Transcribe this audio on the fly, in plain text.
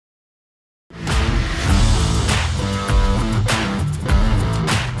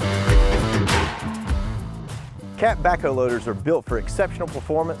Cat backhoe loaders are built for exceptional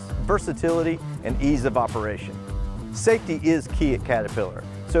performance, versatility, and ease of operation. Safety is key at Caterpillar,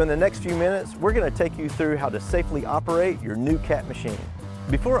 so in the next few minutes, we're going to take you through how to safely operate your new Cat machine.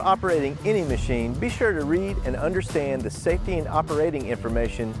 Before operating any machine, be sure to read and understand the safety and operating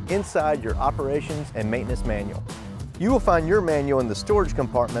information inside your operations and maintenance manual. You will find your manual in the storage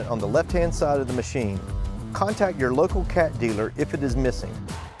compartment on the left-hand side of the machine. Contact your local Cat dealer if it is missing.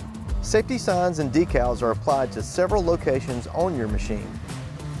 Safety signs and decals are applied to several locations on your machine.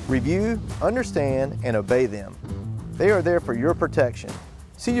 Review, understand, and obey them. They are there for your protection.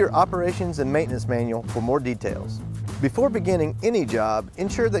 See your operations and maintenance manual for more details. Before beginning any job,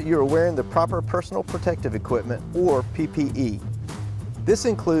 ensure that you are wearing the proper personal protective equipment or PPE. This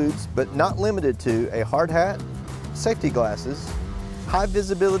includes, but not limited to, a hard hat, safety glasses, high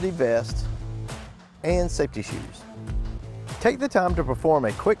visibility vest, and safety shoes. Take the time to perform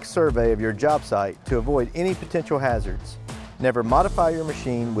a quick survey of your job site to avoid any potential hazards. Never modify your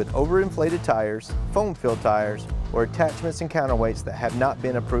machine with overinflated tires, foam-filled tires, or attachments and counterweights that have not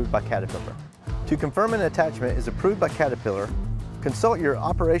been approved by Caterpillar. To confirm an attachment is approved by Caterpillar, consult your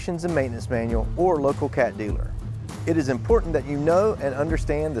operations and maintenance manual or local Cat dealer. It is important that you know and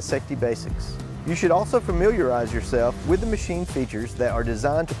understand the safety basics. You should also familiarize yourself with the machine features that are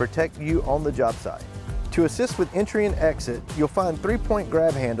designed to protect you on the job site. To assist with entry and exit, you'll find 3-point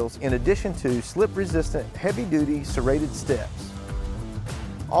grab handles in addition to slip-resistant, heavy-duty serrated steps.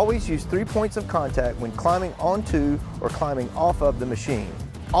 Always use 3 points of contact when climbing onto or climbing off of the machine.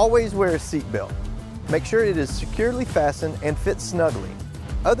 Always wear a seat belt. Make sure it is securely fastened and fits snugly.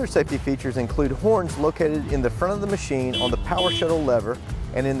 Other safety features include horns located in the front of the machine on the power shuttle lever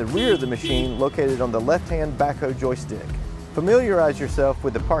and in the rear of the machine located on the left-hand backhoe joystick. Familiarize yourself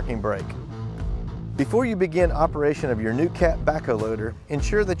with the parking brake. Before you begin operation of your new Cat backhoe loader,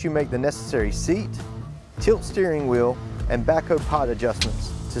 ensure that you make the necessary seat, tilt steering wheel, and backhoe pod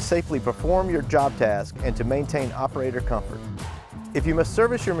adjustments to safely perform your job task and to maintain operator comfort. If you must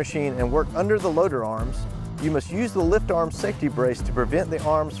service your machine and work under the loader arms, you must use the lift arm safety brace to prevent the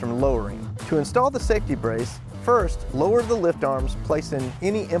arms from lowering. To install the safety brace, first lower the lift arms placing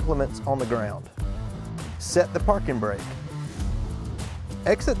any implements on the ground. Set the parking brake.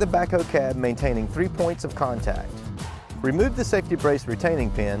 Exit the backhoe cab maintaining 3 points of contact. Remove the safety brace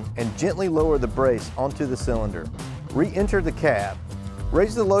retaining pin and gently lower the brace onto the cylinder. Re-enter the cab.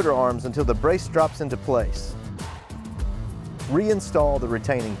 Raise the loader arms until the brace drops into place. Reinstall the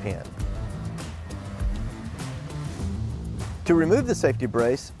retaining pin. To remove the safety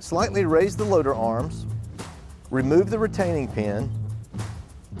brace, slightly raise the loader arms, remove the retaining pin,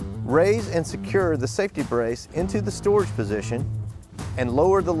 raise and secure the safety brace into the storage position, and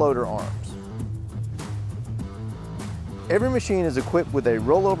lower the loader arms. Every machine is equipped with a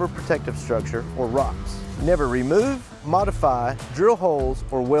rollover protective structure, or ROPS. Never remove, modify, drill holes,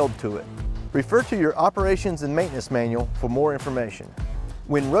 or weld to it. Refer to your operations and maintenance manual for more information.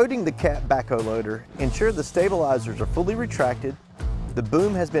 When roading the Cat backhoe loader, ensure the stabilizers are fully retracted, the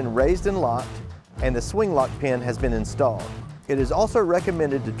boom has been raised and locked, and the swing lock pin has been installed. It is also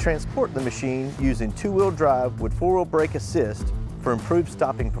recommended to transport the machine using 2-wheel drive with 4-wheel brake assist for improved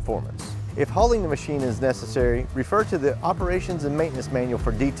stopping performance. If hauling the machine is necessary, refer to the operations and maintenance manual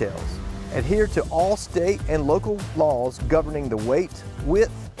for details. Adhere to all state and local laws governing the weight,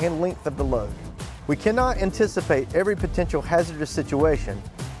 width, and length of the load. We cannot anticipate every potential hazardous situation,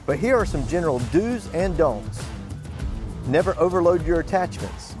 but here are some general do's and don'ts. Never overload your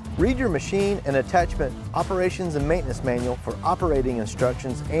attachments. Read your machine and attachment operations and maintenance manual for operating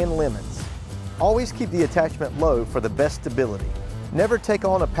instructions and limits. Always keep the attachment low for the best stability. Never take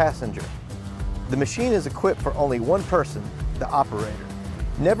on a passenger. The machine is equipped for only one person, the operator.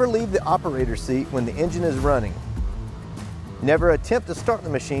 Never leave the operator seat when the engine is running. Never attempt to start the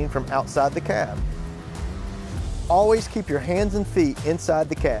machine from outside the cab. Always keep your hands and feet inside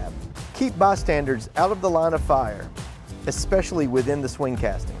the cab. Keep bystanders out of the line of fire, especially within the swing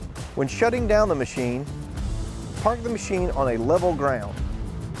casting. When shutting down the machine, park the machine on a level ground.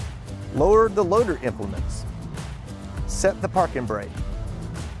 Lower the loader implements. Set the parking brake.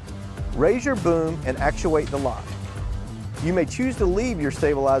 Raise your boom and actuate the lock. You may choose to leave your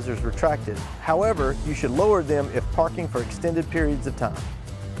stabilizers retracted. However, you should lower them if parking for extended periods of time.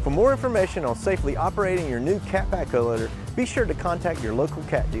 For more information on safely operating your new Cat backhoe loader, be sure to contact your local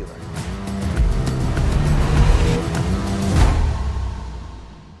Cat dealer.